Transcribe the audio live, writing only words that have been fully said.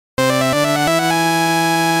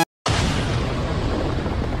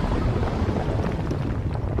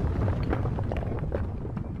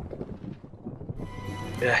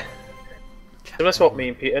Yeah. So that's what me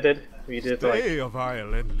and Peter did. We did like. Stay a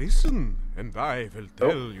while and listen, and I will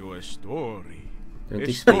tell you a story. Don't A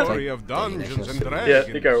they speak, story like, of dungeons and Danish or dragons,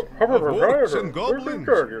 Yeah, you go. of orcs and goblins,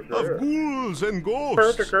 of ghouls and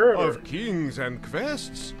ghosts, of kings and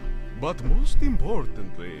quests, but most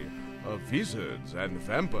importantly, of wizards and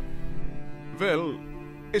vampires. Well,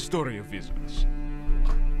 a story of wizards.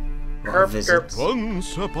 What visits?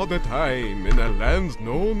 Once upon a time, in a land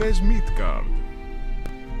known as Midgard,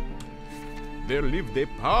 there lived a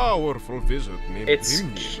powerful wizard named It's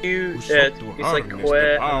Grimnir, cute. who sought to It's like harness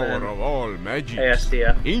queer the power and of all magic.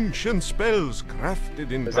 ASDF. Ancient spells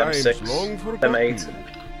crafted in Was times M6, long forgotten.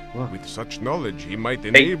 M8. With such knowledge, he might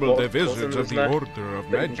enable the wizards of the Order of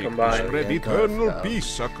They can Magic to combine. spread Yeah, eternal God, peace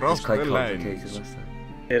It's across quite the complicated lands. last time.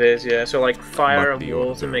 It is, yeah. So like fire But and the water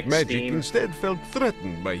Order make of Magic steam. instead felt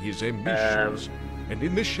threatened by his ambitions, and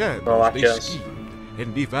in the all shadows that they jazz. schemed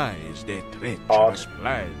and devised a treacherous Odd.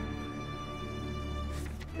 plan.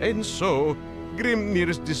 And so,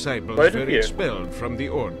 Grimnir's disciples Both were of you. expelled from the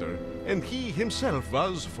Order, and he himself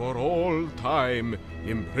was for all time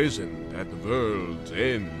imprisoned at the world's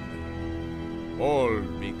end. All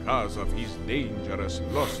because of his dangerous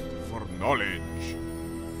lust for knowledge.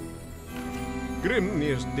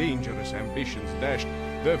 Grimnir's dangerous ambitions dashed,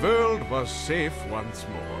 the world was safe once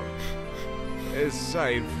more.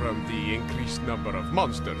 Aside from the increased number of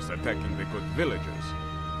monsters attacking the good villagers.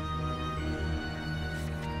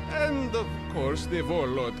 And of course the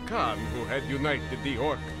warlord Khan, who had united the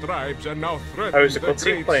orc tribes and now threatened is the the cutscene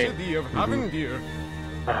great playing? city of Havendir.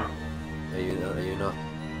 Oh, Are you not?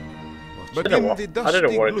 But I don't in know the what- I don't know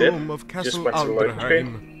dusty what it did. gloom of Just Castle went to the loading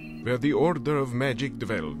Alderheim, where the Order of Magic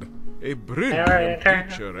dwelled, a brilliant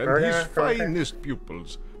teacher and his finest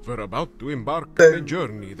pupils were about to embark on a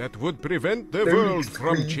journey that would prevent the world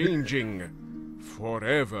from changing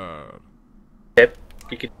forever. yep.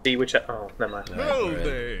 You can see which. Oh, never mind. Well,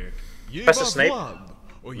 they, Professor Snape? Vlad,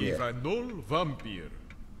 og jiva noll vampir,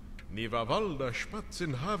 niva valda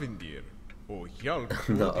spatsen havendir, og hjalp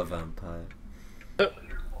Not a vampire.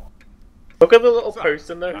 Look at the little post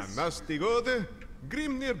in there. Anastigode,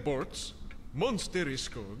 Grimnir Borts, Monster i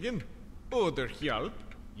skogen, Oder hjalp,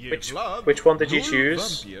 Which one did you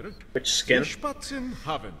choose? Which skin? The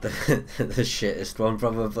shittest one,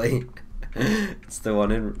 probably. It's the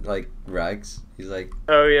one in, like, rags. He's like,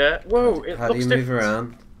 Oh yeah. Whoa, it how do looks you move different.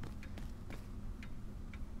 around?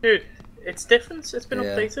 Dude, it's different. It's been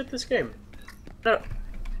Yeah. updated, this game. No,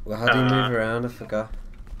 Well, how do you move around? I forgot.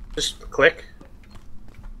 just click.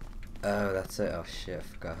 Oh, that's it. Oh shit, I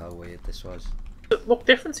forgot how weird this was. Does it look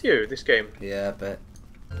different to you, this game? Yeah, I bet.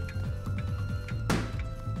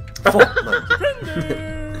 Fuck,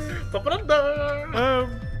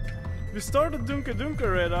 man. Vi startade Dunka Dunka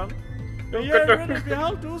redan. Men Dunka jag är Dunka. redan vid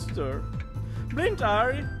halvt oster. Bli inte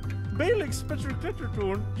arg. Baileys Spectral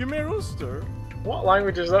Klättertorn, ju mer oster. What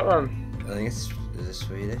language is that one? I think it's is it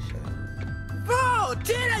Swedish? Wow,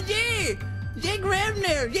 titta ge! Ge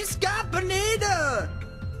Grimnir, ge skapar ner!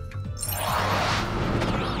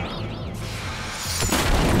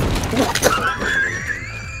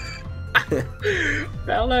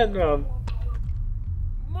 Bellend, man.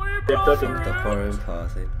 Moje Det är The bra foreign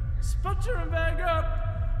party. Spatcher en väg upp.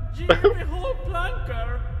 Ge mig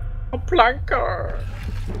hålplankar. A plankar.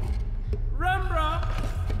 Rembrandt.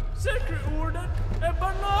 Säkerordet är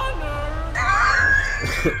bananer.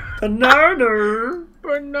 Banana.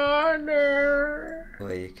 Banana.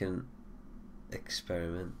 Where you can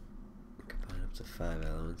experiment and combine up to 5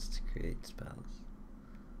 elements to create spells.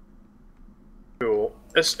 Cool.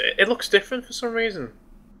 It looks different for some reason.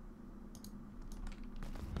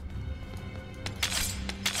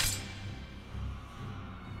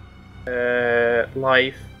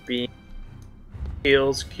 Life, being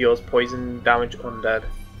heals, cures poison, damage, undead.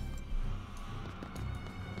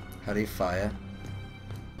 How do you fire?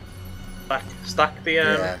 Stack the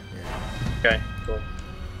Yeah. Okay, cool.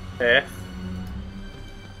 F.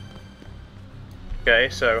 Okay,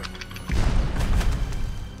 so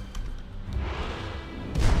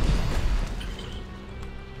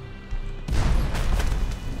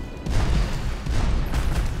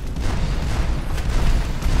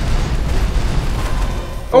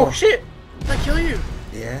oh shit! Did I kill you?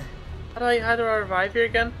 Yeah? How do I revive you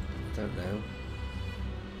again? Don't know.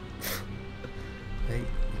 Hey, you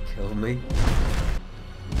killed me.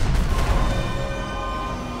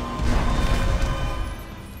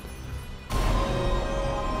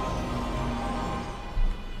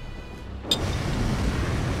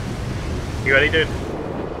 You ready, dude?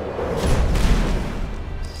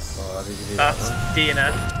 Oh, how did you do That's that?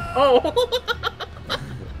 DNF. Oh!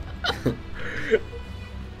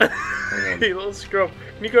 Hang on, You little scrub.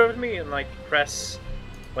 Can you go with me and like press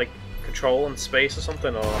like control and space or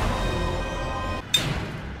something or?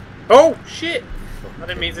 Oh shit! I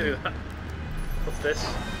didn't mean to do that. What's this?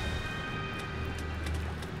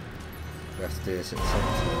 We have to do this at the same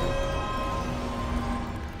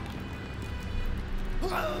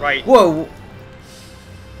time. Right. Whoa!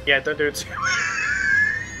 Yeah, don't do it.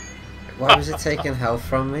 Why was it taking health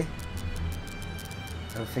from me?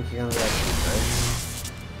 I don't think you're gonna let me go.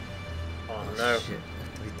 Oh no. Shit,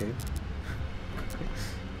 what do we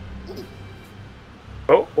do?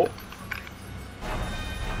 Oh, oh.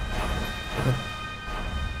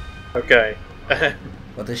 Okay.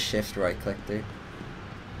 What does shift right click do?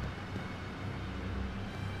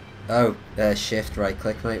 Oh, shift right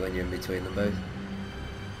click, mate, when you're in between them both.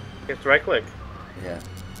 You have to right click. Yeah.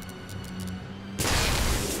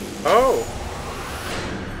 Oh!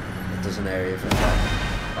 It does an area of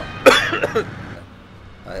attack.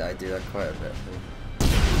 I do that quite a bit.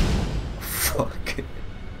 Fuck.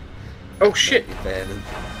 Oh shit! You're burning.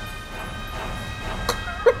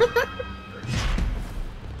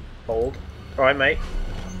 Hold. Alright, mate.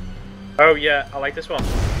 Oh yeah, I like this one.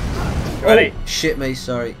 You ready? Oh, shit, mate,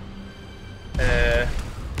 sorry.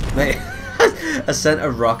 Mate, I sent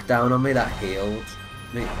a rock down on me that healed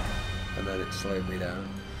me, and then it slowed me down.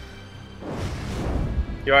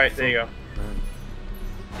 you're right, there you go.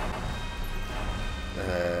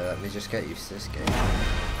 Let me just get used to this game.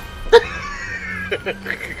 There we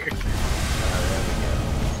go.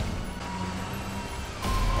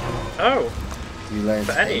 Oh! You learned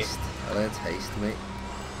For any? haste. I learned haste, mate.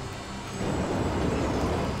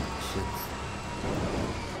 Should.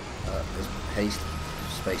 There's haste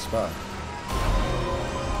spacebar.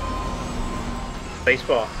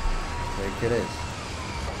 Spacebar. I think it is.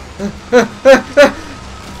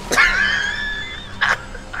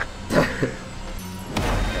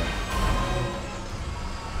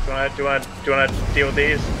 Do you wanna deal with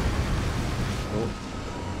these?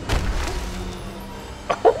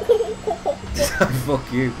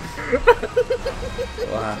 Fuck you.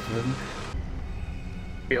 What happened?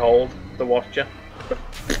 Behold the Watcher.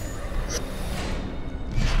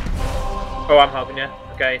 Oh, I'm helping you.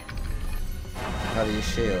 Okay. How do you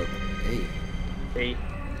shield? E. E.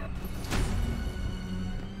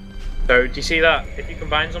 So, do you see that? If you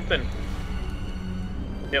combine something,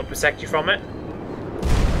 it'll protect you from it.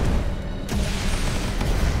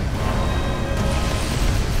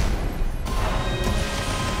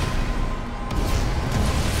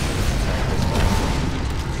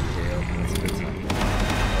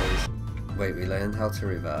 Wait, we learned how to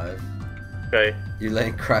revive. Okay. You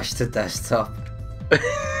learned crash to desktop.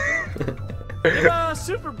 Det var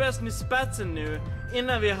superbäst i spatsen nu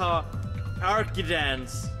innan vi har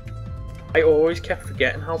Archidance. I always kept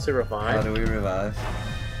forgetting how to How revive. do we revive?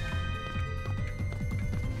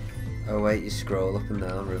 Oh wait, you scroll up and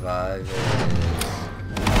down, revive.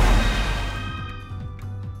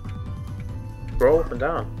 Scroll up and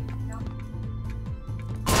down.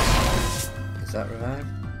 Is that revive?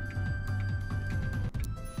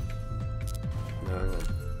 No, hang on.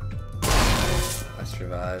 Let's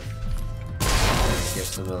revive.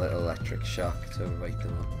 Gives them a little electric shock to wake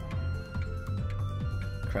them up.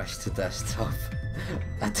 Crash to desktop.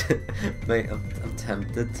 Mate, I'm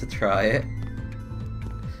tempted to try it.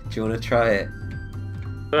 Do you want to try it? I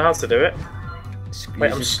don't know how to do it.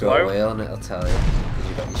 Wait, I'm Use your slow. scroll wheel and it'll tell you. Because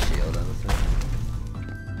you've got your shield and everything.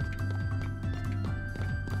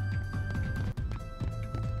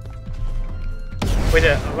 Wait,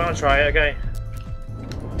 I'm gonna try it, okay?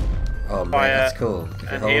 Oh mate, Fire that's cool.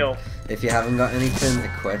 and heal. If you haven't got anything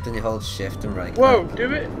equipped and you hold shift and right Whoa, click,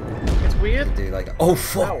 do it! It's weird. you can do like, oh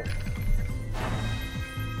fuck! Ow.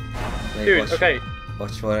 Mate, Dude, watch, okay.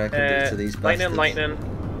 watch what I can do to these lightning, bastards.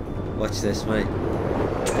 lightning. Watch this, mate.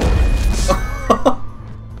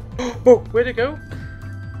 Oh, where'd it go?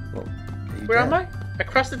 What, are you Where am dead? I? I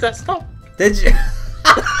crashed the desktop. Did you?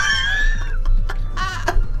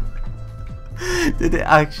 Did it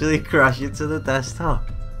actually crash into the desktop?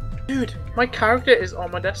 Dude, my character is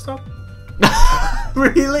on my desktop.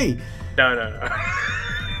 Really? No.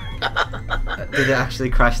 Did it actually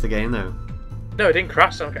crash the game though? No, it didn't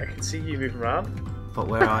crash. Okay, I can see you moving around. But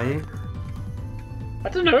where are you? I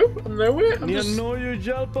don't know. I'm nowhere. I'm Ni just når ju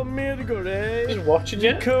hjälp av medgår dig. watching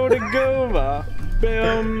you. Code go va?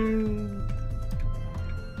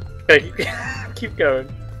 Okay, keep going.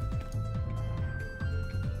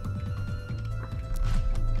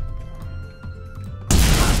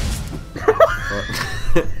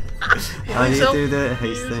 How do you yourself. do the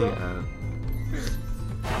haste Heal thing? yourself.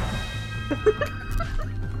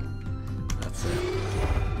 That's it.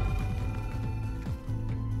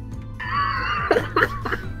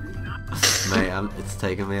 It's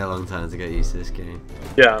taken me a long time to get used to this game.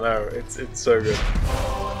 Yeah, no, it's so good.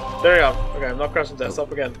 There we go. Okay, I'm not crashing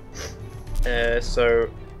desktop again. So.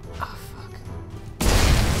 Oh fuck.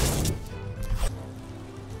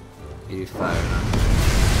 You fire now.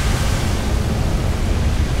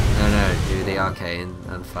 No, do the arcane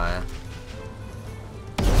and fire.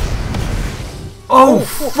 Oh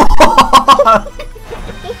fuck!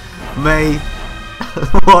 Mate,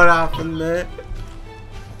 what happened there?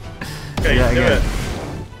 Okay, you do it.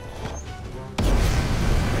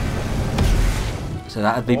 So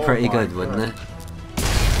that'd be pretty good, wouldn't it?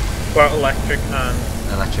 Well, electric and...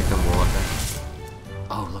 Electric and water.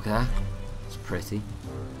 Oh, look at that. It's pretty.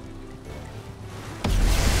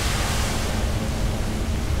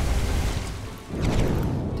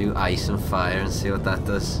 Do ice and fire and see what that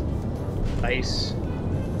does. Ice.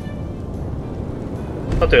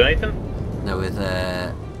 Not doing anything? No, with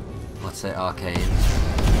what's it, arcane.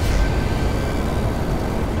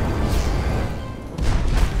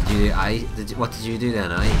 Did you do ice? What did you do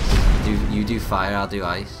then? Ice? You do fire, I'll do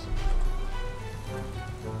ice.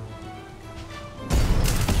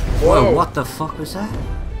 Whoa, what the fuck was that?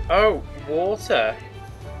 Oh, water,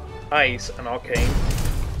 ice, and arcane.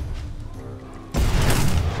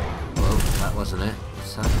 Whoa, that wasn't it.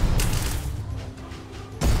 What's that?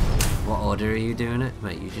 What order are you doing it?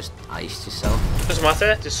 Mate, you just iced yourself. Doesn't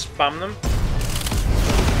matter, just spam them.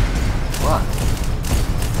 What?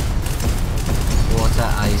 Water,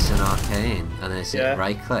 ice, and arcane. And then it's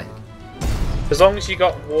right click. As long as you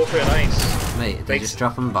got water and ice. Mate, they're just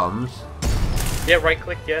dropping bombs. Yeah, right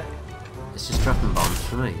click, yeah. It's just dropping bombs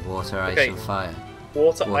for me. Water, ice, and fire.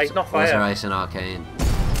 Water, ice, not fire. Water, ice, and arcane.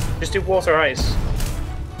 Just do water, ice.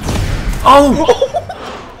 Oh!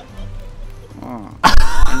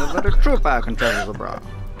 Another troop I can tell you, bro.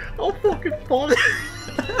 Oh, fucking fun!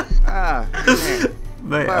 Ah,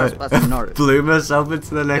 mate, I blew myself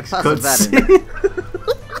into the next cutscene.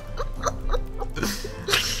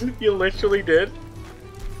 You literally did.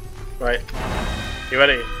 Right. You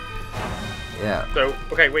ready? Yeah. So,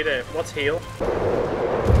 okay, wait there. What's heal?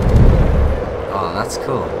 Oh, that's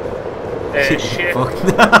cool. Shit. Fuck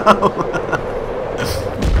no!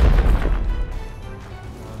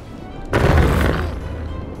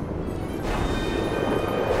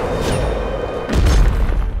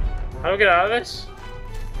 How do we get out of this?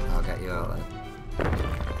 I'll get you out then.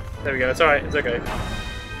 There we go, it's alright, it's okay.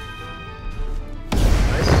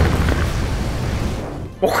 Nice.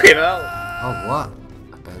 Fucking hell! Oh, what?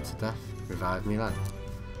 I burned to death. Revive me, lad.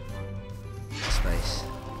 Space.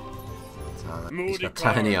 He's got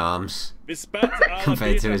tiny arms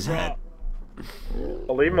compared to his head.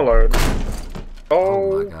 I'll leave him alone.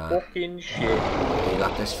 Oh my god. Fucking shit. You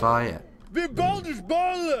got this fire? Good God,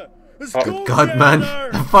 man.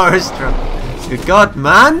 A forest truck. Good God,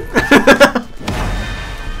 man.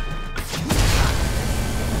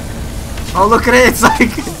 Oh, look at it. It's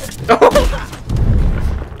like...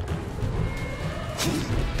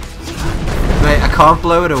 Mate, I can't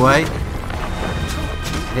blow it away.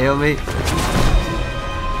 Heal me.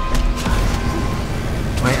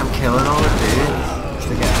 Wait, I'm killing all the dudes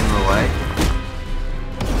to get him away.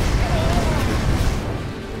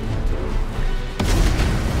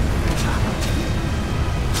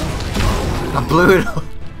 I blew it up.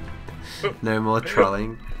 No more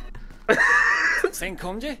trolling. Sen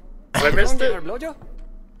kom je? I missed it.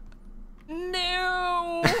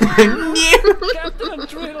 No! Captain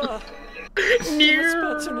Driller!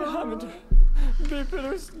 Spatsen i hand.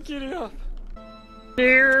 Beeperus, giddy up.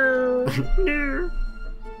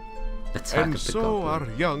 And so our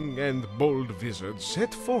young and bold wizards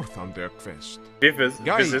set forth on their quest, Visits.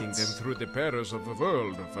 guiding them through the perils of the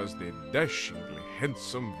world was the dashingly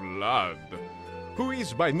handsome Vlad, who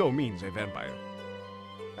is by no means a vampire.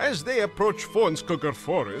 As they approached Fornskugger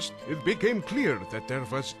Forest, it became clear that there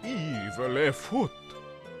was evil afoot.